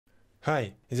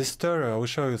Hi, in this tutorial I will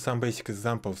show you some basic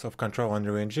examples of control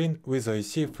Unreal Engine with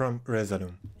OSC from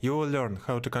Resolume. You will learn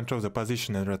how to control the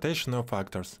position and rotation of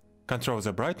actors, control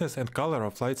the brightness and color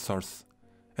of light source,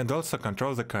 and also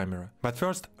control the camera. But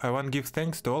first, I want to give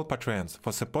thanks to all patrons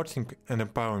for supporting and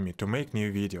empowering me to make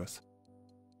new videos.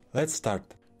 Let's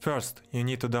start. First, you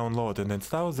need to download and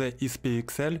install the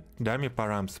SPXL Dummy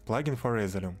Params plugin for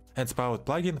Resolume and Spout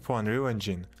plugin for Unreal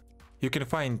Engine. You can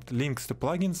find links to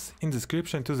plugins in the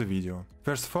description to the video.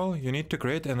 First of all, you need to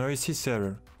create an OSC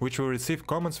server, which will receive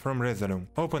commands from Resolume.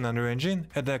 Open Unreal Engine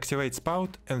and activate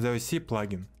Spout and the OSC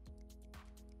plugin.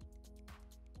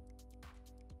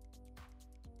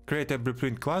 Create a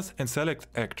blueprint class and select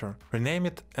actor. Rename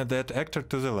it and add actor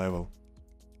to the level.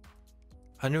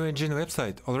 Unreal Engine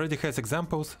website already has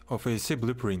examples of OSC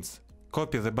blueprints.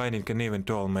 Copy the binding and event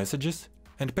to all messages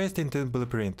and paste into the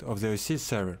blueprint of the OSC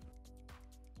server.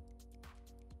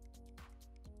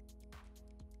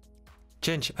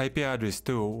 Change IP address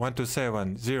to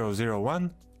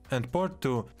 127.0.0.1 and port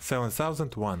to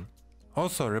 7001.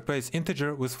 Also replace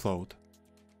integer with float.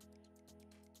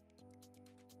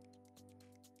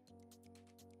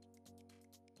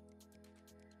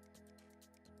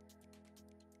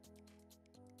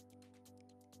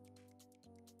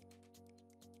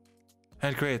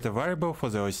 And create a variable for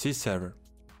the OSC server.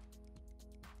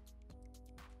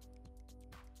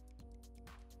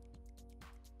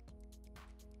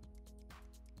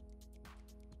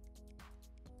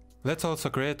 Let's also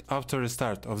create after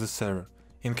restart of the server,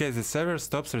 in case the server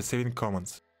stops receiving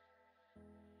commands.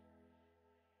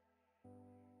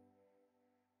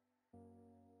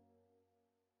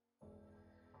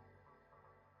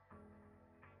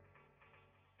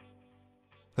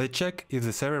 Let's check if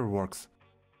the server works.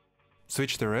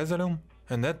 Switch to Resolume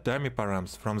and add dummy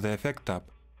params from the Effect tab.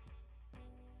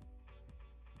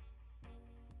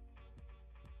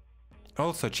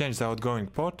 Also change the outgoing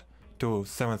port to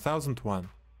 7001.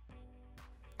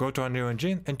 Go to Unreal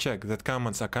Engine and check that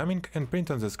commands are coming and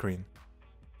print on the screen.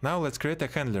 Now let's create a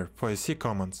handler for OSC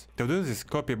commands. To do this,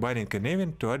 copy binding and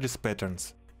event to address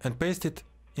patterns and paste it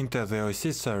into the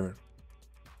OSC server.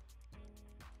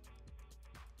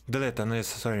 Delete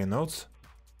unnecessary nodes.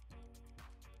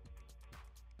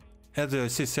 Add the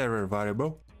OSC server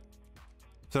variable.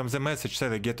 From the message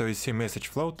select get OSC message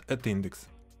float at index.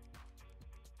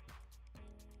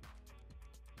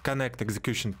 Connect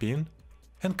execution pin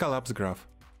and collapse graph.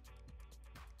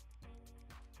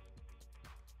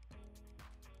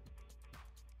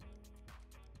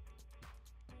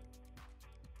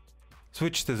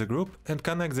 Switch to the group and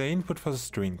connect the input for the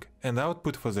string and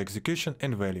output for the execution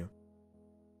and value.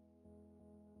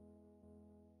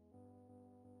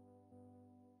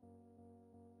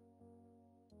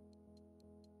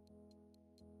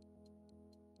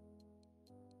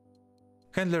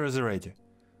 Handler is ready.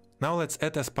 Now let's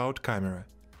add a spout camera.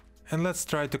 And let's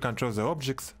try to control the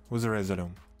objects with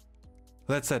Resolume.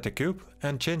 Let's add a cube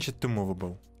and change it to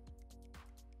movable.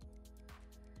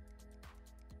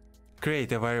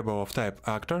 Create a variable of type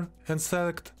actor and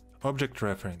select object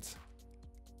reference.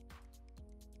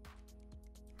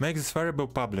 Make this variable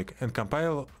public and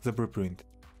compile the blueprint.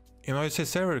 In OSC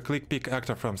server, click pick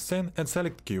actor from scene and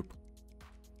select cube.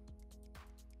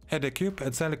 Add a cube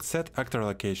and select set actor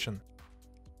location.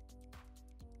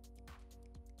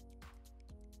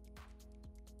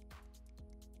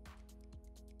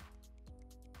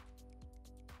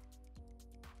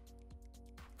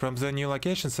 From the new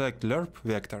location, select lerp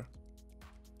vector.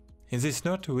 In this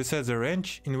node, we set the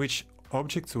range in which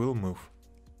objects will move.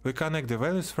 We connect the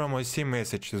values from OSC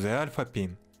message to the alpha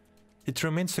pin. It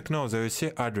remains to know the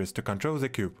OSC address to control the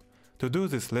cube. To do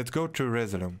this, let's go to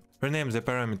Resolume. Rename the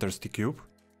parameters to cube.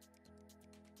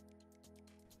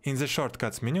 In the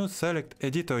shortcuts menu, select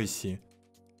Edit OSC.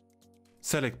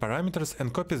 Select parameters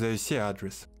and copy the OSC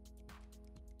address.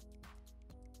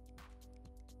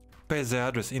 Paste the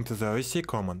address into the OSC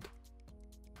command.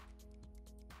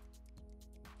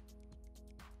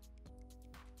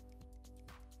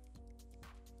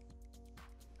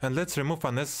 And let's remove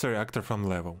unnecessary actor from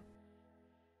level.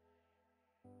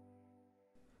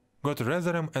 Go to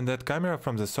Resolume and add camera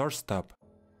from the Source tab.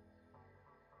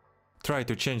 Try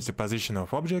to change the position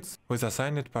of objects with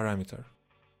assigned parameter.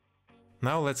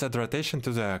 Now let's add rotation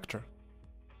to the actor.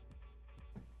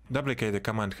 Duplicate the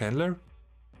command handler.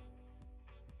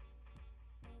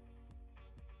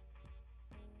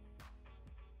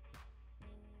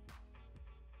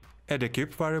 Add a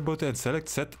cube variable and select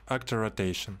set actor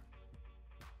rotation.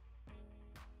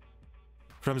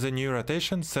 From the new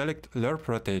rotation, select lerp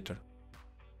rotator.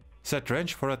 Set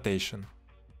range for rotation.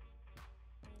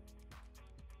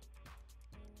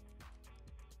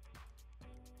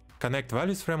 Connect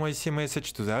values from OSC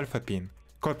message to the alpha pin.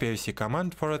 Copy OSC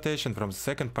command for rotation from the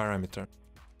second parameter.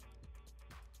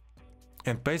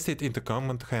 And paste it into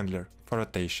command handler for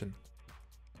rotation.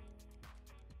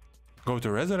 Go to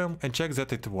Resolume and check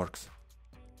that it works.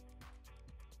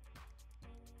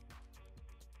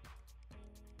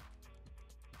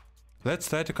 Let's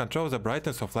try to control the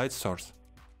brightness of light source.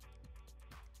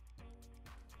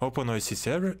 Open OSC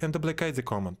Server and duplicate the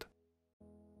command.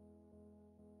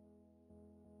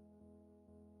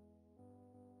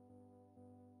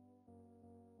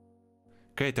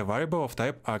 Create a variable of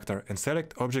type actor and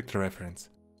select object reference.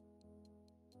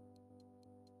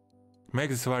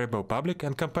 Make this variable public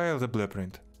and compile the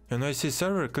blueprint. In OSC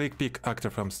Server, click Pick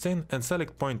Actor from Scene and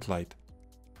select Point Light.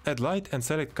 Add light and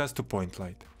select Cast to Point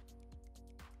Light.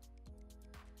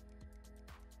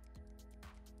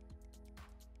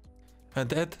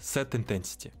 And add Set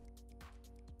Intensity.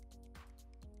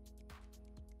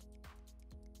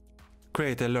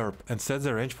 Create a lerp and set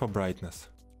the range for brightness.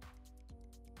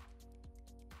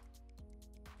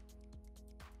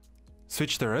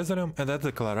 Switch to Resolume and add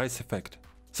the colorize effect.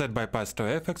 Set bypass to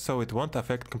effect so it won't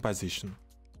affect composition.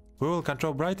 We will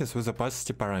control brightness with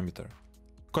opacity parameter.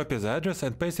 Copy the address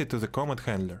and paste it to the command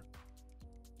handler.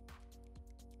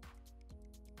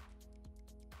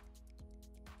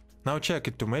 Now check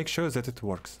it to make sure that it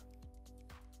works.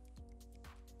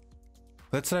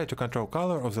 Let's try to control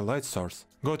color of the light source.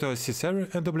 Go to OSC Server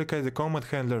and duplicate the command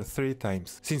handler 3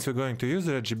 times, since we're going to use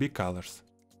the RGB colors.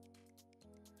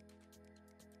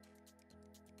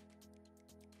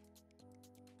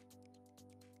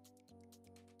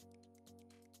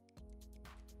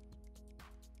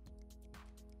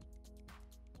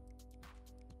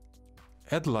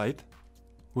 Add light.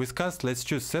 With cast, let's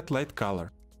choose set light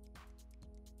color.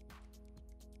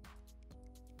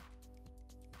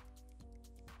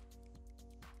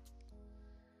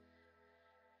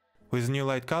 With new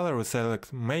light color, we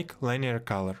select make linear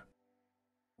color.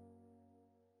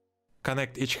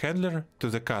 Connect each handler to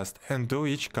the cast and do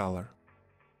each color.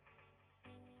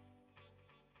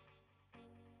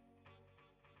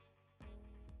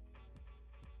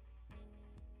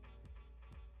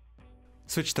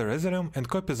 Switch to Resolume and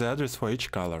copy the address for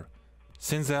each color.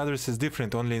 Since the address is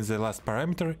different only in the last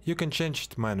parameter, you can change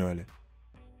it manually.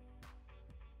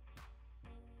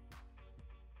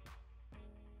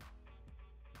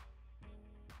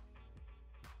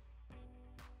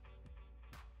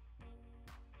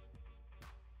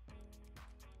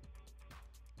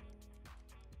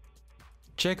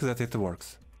 Check that it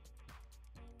works.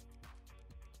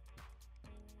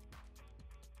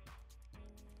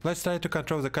 Let's try to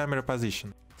control the camera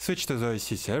position. Switch to the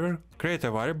OSC Server, create a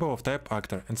variable of type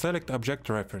actor and select object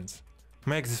reference.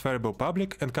 Make this variable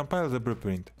public and compile the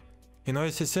blueprint. In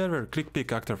OSC Server, click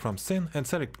Pick Actor from Scene and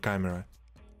select Camera.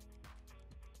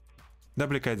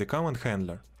 Duplicate the command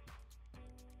handler.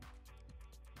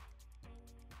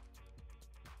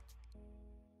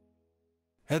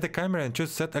 Add a camera and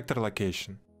choose Set Actor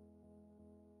Location.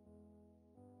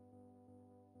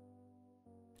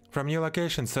 From new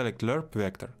location, select lerp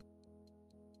vector.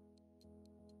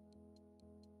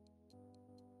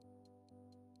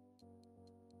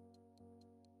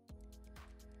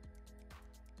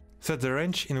 Set the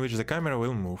range in which the camera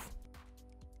will move.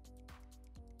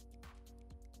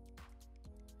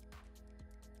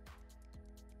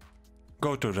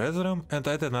 Go to Resolume and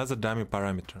add another dummy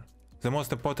parameter. The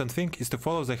most important thing is to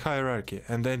follow the hierarchy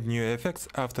and add new effects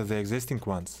after the existing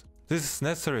ones. This is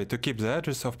necessary to keep the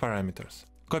address of parameters.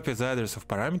 Copy the address of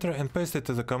parameter and paste it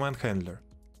to the command handler.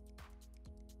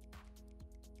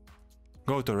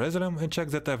 Go to Resolume and check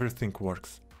that everything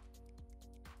works.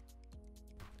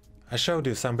 I showed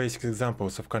you some basic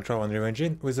examples of control Unreal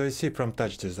Engine with OSC from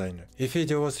Touch Designer. If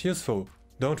video was useful,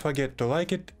 don't forget to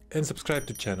like it and subscribe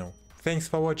to channel. Thanks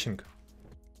for watching!